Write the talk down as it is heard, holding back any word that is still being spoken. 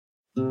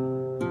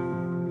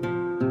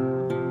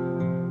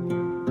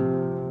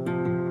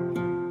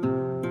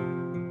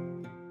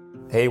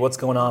Hey, what's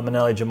going on?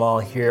 Manali Jamal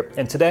here,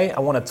 and today I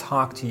want to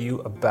talk to you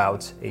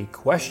about a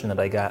question that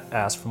I got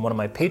asked from one of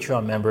my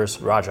Patreon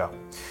members, Raja.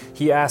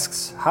 He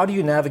asks, how do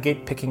you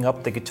navigate picking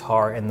up the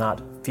guitar and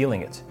not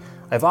feeling it?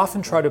 I've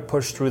often tried to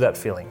push through that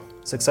feeling,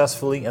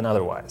 successfully and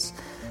otherwise.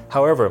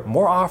 However,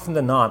 more often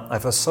than not,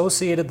 I've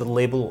associated the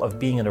label of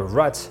being in a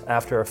rut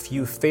after a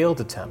few failed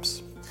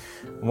attempts.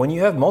 When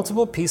you have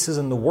multiple pieces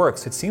in the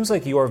works, it seems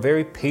like you are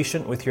very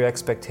patient with your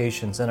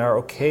expectations and are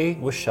okay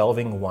with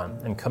shelving one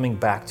and coming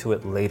back to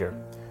it later.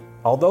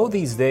 Although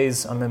these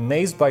days I'm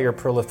amazed by your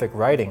prolific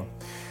writing,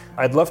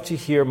 I'd love to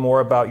hear more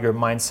about your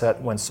mindset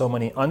when so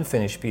many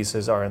unfinished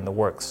pieces are in the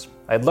works.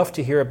 I'd love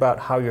to hear about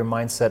how your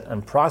mindset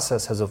and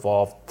process has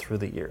evolved through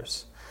the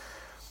years.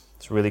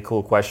 It's a really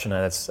cool question,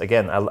 and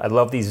I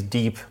love these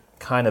deep,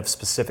 kind of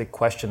specific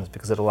questions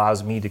because it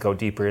allows me to go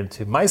deeper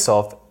into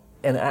myself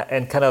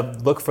and kind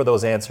of look for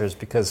those answers,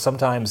 because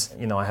sometimes,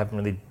 I haven't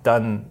really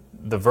done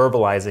the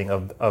verbalizing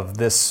of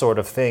this sort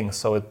of thing.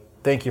 So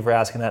thank you for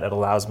asking that. It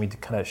allows me to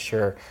kind of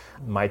share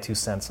my 2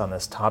 cents on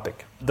this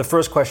topic. The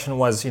first question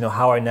was,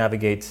 how I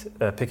navigate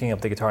picking up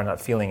the guitar and not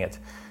feeling it.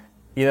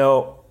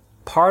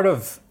 Part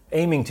of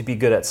aiming to be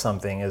good at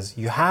something is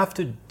you have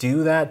to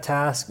do that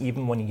task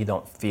even when you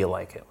don't feel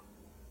like it.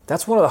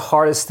 That's one of the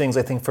hardest things,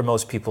 I think, for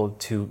most people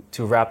to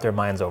wrap their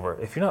minds over.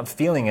 If you're not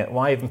feeling it,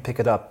 why even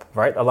pick it up,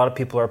 right? A lot of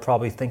people are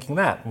probably thinking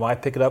that. Why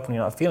pick it up when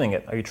you're not feeling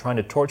it? Are you trying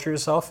to torture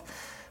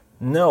yourself?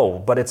 No,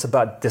 but it's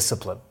about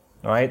discipline,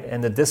 right?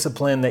 And the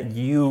discipline that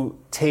you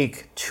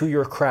take to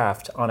your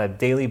craft on a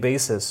daily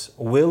basis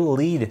will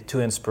lead to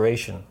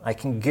inspiration. I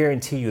can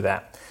guarantee you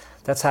that.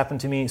 That's happened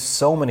to me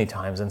so many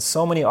times, and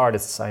so many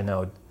artists I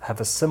know have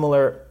a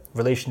similar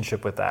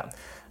relationship with that.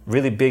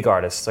 Really big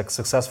artists, like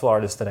successful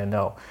artists that I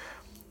know.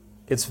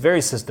 It's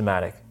very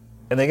systematic.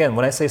 And again,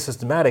 when I say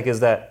systematic, is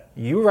that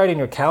you write in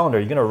your calendar,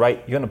 you're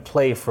gonna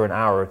play for an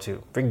hour or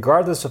two,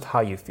 regardless of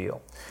how you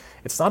feel.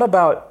 It's not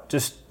about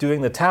just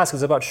doing the task,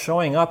 it's about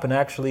showing up and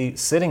actually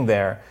sitting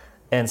there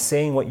and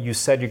saying what you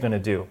said you're gonna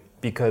do.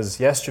 Because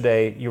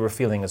yesterday you were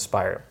feeling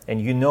inspired, and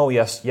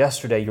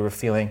yesterday you were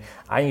feeling,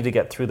 I need to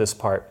get through this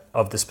part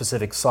of the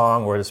specific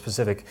song or the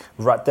specific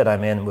rut that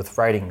I'm in with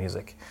writing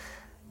music.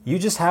 You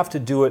just have to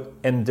do it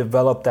and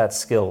develop that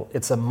skill.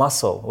 It's a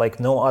muscle like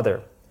no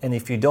other. And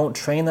if you don't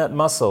train that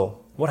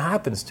muscle, what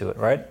happens to it,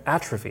 right?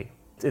 Atrophy.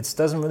 It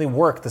doesn't really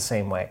work the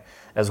same way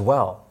as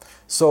well.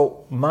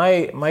 So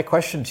my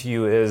question to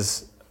you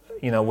is,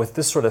 with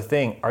this sort of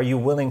thing, are you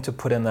willing to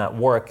put in that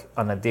work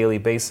on a daily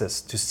basis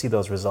to see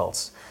those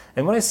results?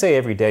 And when I say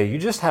every day, you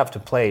just have to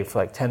play for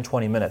like 10,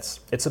 20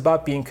 minutes. It's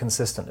about being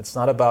consistent. It's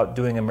not about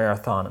doing a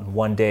marathon in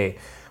one day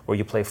where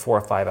you play 4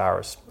 or 5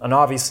 hours. And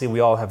obviously we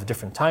all have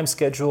different time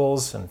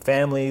schedules and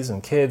families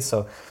and kids,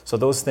 so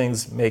those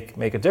things make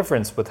a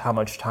difference with how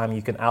much time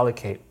you can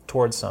allocate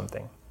towards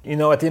something.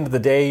 At the end of the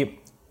day,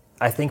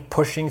 I think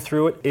pushing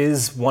through it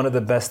is one of the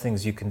best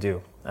things you can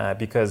do,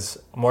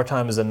 because more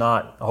times than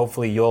not,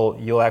 hopefully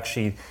you'll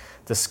actually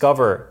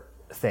discover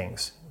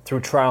things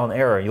through trial and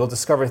error. You'll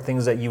discover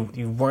things that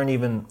you weren't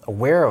even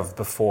aware of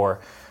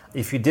before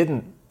if you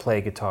didn't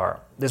play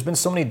guitar. There's been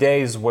so many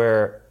days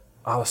where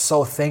I was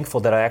so thankful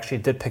that I actually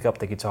did pick up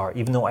the guitar,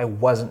 even though I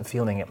wasn't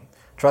feeling it.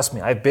 Trust me,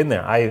 I've been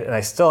there, and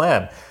I still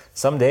am.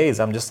 Some days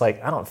I'm just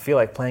like, I don't feel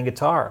like playing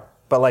guitar.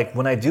 But like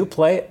when I do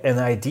play, an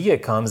idea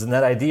comes, and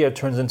that idea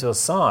turns into a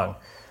song.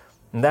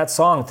 And that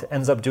song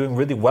ends up doing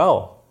really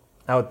well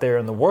out there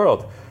in the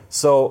world.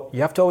 So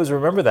you have to always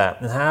remember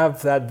that and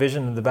have that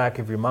vision in the back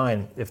of your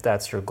mind if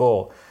that's your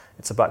goal.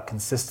 It's about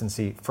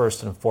consistency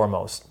first and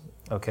foremost,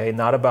 okay?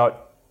 Not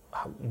about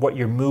what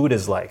your mood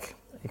is like.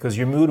 Because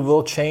your mood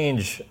will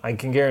change, I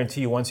can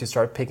guarantee you, once you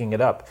start picking it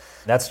up.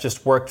 That's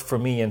just worked for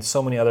me and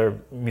so many other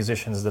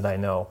musicians that I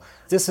know.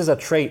 This is a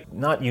trait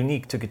not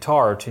unique to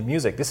guitar or to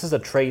music. This is a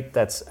trait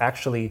that's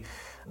actually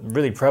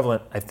really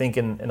prevalent, I think,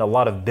 in a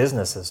lot of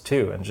businesses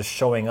too, and just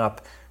showing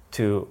up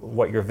to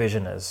what your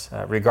vision is,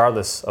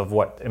 regardless of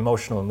what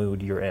emotional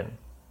mood you're in.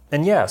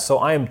 And yeah, so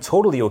I am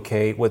totally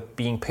okay with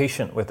being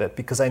patient with it,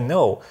 because I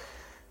know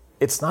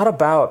it's not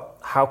about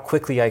how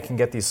quickly I can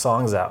get these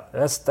songs out.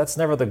 That's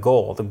never the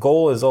goal. The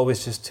goal is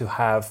always just to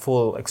have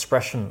full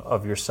expression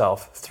of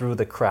yourself through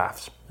the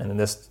craft. And in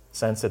this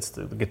sense, it's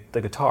the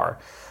guitar.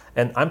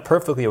 And I'm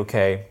perfectly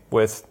okay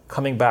with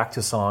coming back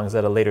to songs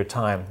at a later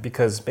time,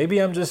 because maybe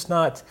I'm just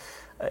not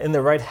in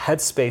the right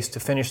headspace to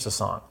finish the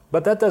song.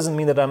 But that doesn't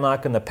mean that I'm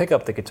not going to pick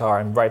up the guitar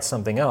and write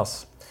something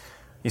else.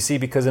 You see,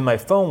 because in my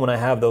phone, when I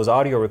have those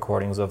audio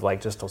recordings of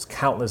like just those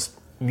countless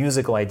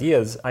musical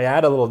ideas, I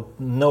add a little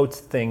note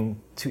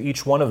thing to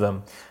each one of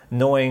them,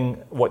 knowing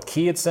what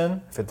key it's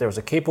in, if there was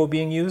a capo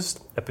being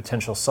used, a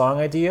potential song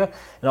idea,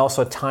 and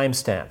also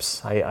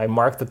timestamps. I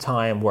mark the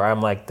time where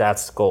I'm like,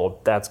 that's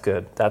gold, that's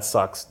good, that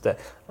sucks.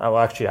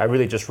 I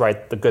really just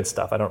write the good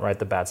stuff. I don't write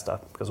the bad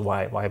stuff, because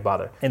why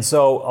bother? And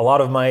so a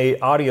lot of my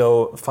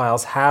audio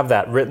files have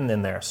that written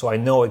in there, so I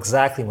know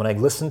exactly when I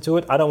listen to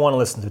it. I don't want to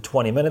listen to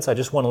 20 minutes. I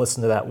just want to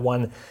listen to that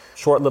one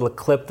short little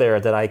clip there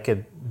that I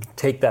could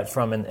take that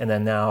from and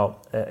then now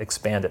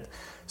expand it.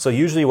 So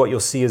usually what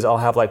you'll see is I'll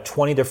have like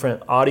 20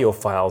 different audio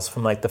files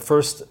from like the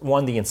first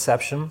one, the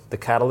inception, the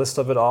catalyst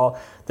of it all.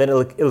 Then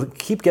it'll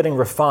keep getting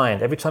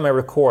refined. Every time I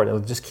record, it'll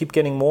just keep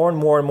getting more and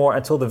more and more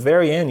until the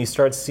very end you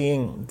start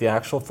seeing the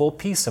actual full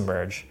piece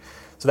emerge.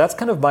 So that's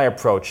kind of my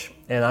approach,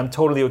 and I'm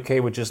totally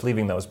okay with just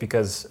leaving those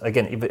because,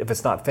 again, if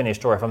it's not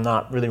finished or if I'm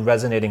not really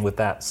resonating with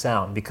that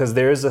sound, because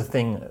there is a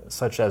thing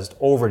such as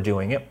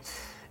overdoing it.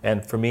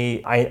 And for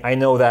me, I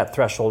know that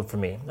threshold for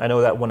me. I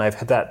know that when I've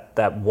hit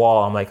that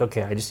wall, I'm like,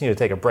 okay, I just need to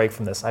take a break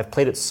from this. I've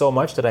played it so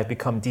much that I've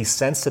become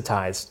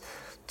desensitized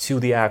to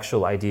the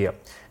actual idea,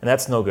 and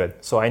that's no good.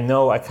 So I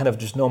kind of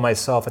just know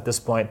myself at this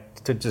point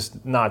to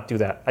just not do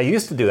that. I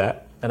used to do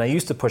that, and I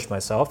used to push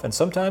myself, and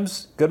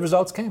sometimes good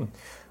results came,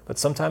 but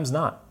sometimes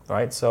not,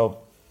 right? So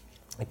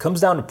it comes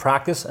down to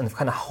practice and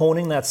kind of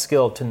honing that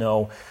skill to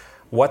know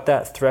what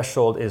that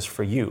threshold is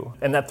for you.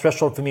 And that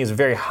threshold for me is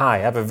very high.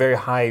 I have a very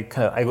high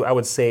kind of, I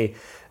would say,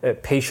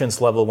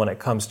 patience level when it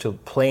comes to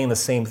playing the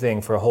same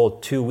thing for a whole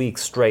 2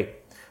 weeks straight.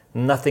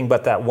 Nothing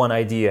but that one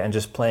idea and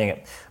just playing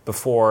it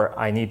before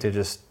I need to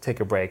just take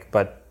a break.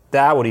 But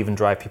that would even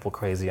drive people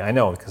crazy. I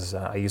know, because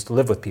I used to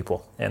live with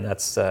people, and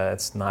it's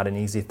not an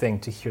easy thing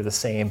to hear the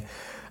same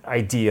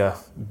idea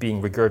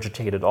being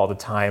regurgitated all the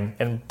time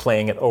and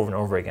playing it over and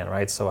over again,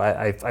 right? So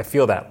I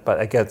feel that, but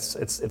I guess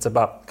it's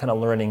about kind of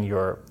learning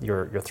your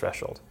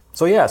threshold.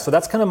 So yeah, so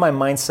that's kind of my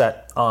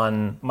mindset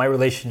on my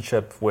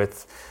relationship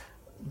with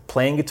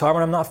playing guitar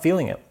when I'm not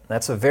feeling it.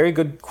 That's a very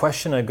good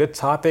question, a good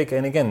topic,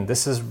 and again,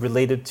 this is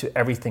related to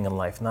everything in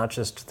life, not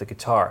just the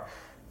guitar.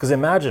 Because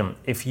imagine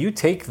if you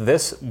take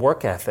this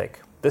work ethic,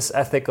 this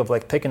ethic of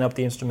like picking up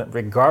the instrument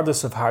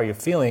regardless of how you're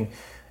feeling,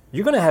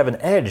 you're going to have an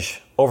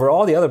edge over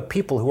all the other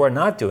people who are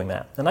not doing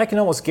that. And I can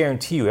almost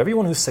guarantee you,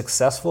 everyone who's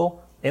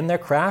successful in their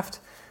craft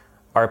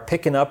are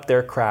picking up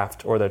their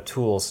craft or their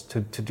tools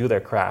to do their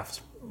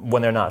craft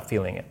when they're not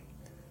feeling it.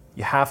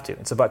 You have to.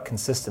 It's about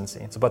consistency.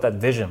 It's about that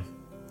vision.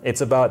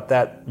 It's about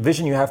that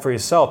vision you have for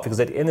yourself, because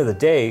at the end of the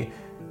day,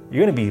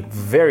 you're going to be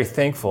very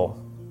thankful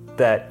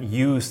that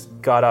you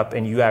got up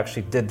and you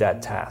actually did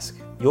that task.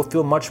 You'll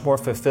feel much more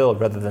fulfilled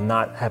rather than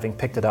not having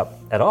picked it up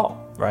at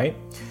all, right?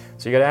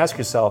 So you got to ask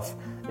yourself,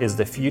 is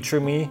the future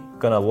me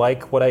gonna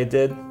like what I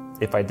did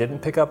if I didn't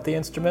pick up the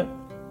instrument?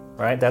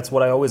 Right? That's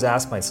what I always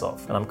ask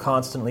myself. And I'm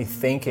constantly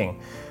thanking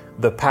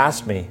the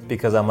past me,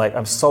 because I'm like,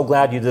 I'm so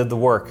glad you did the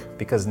work,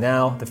 because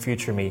now the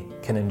future me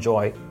can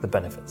enjoy the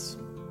benefits.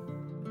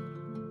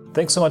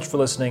 Thanks so much for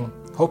listening.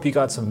 Hope you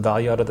got some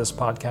value out of this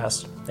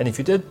podcast. And if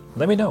you did,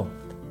 let me know.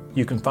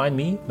 You can find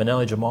me,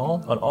 Manali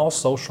Jamal, on all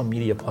social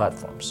media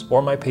platforms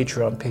or my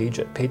Patreon page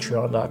at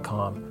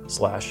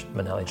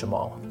patreon.com/Manali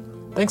Jamal.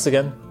 Thanks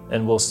again,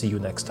 and we'll see you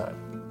next time.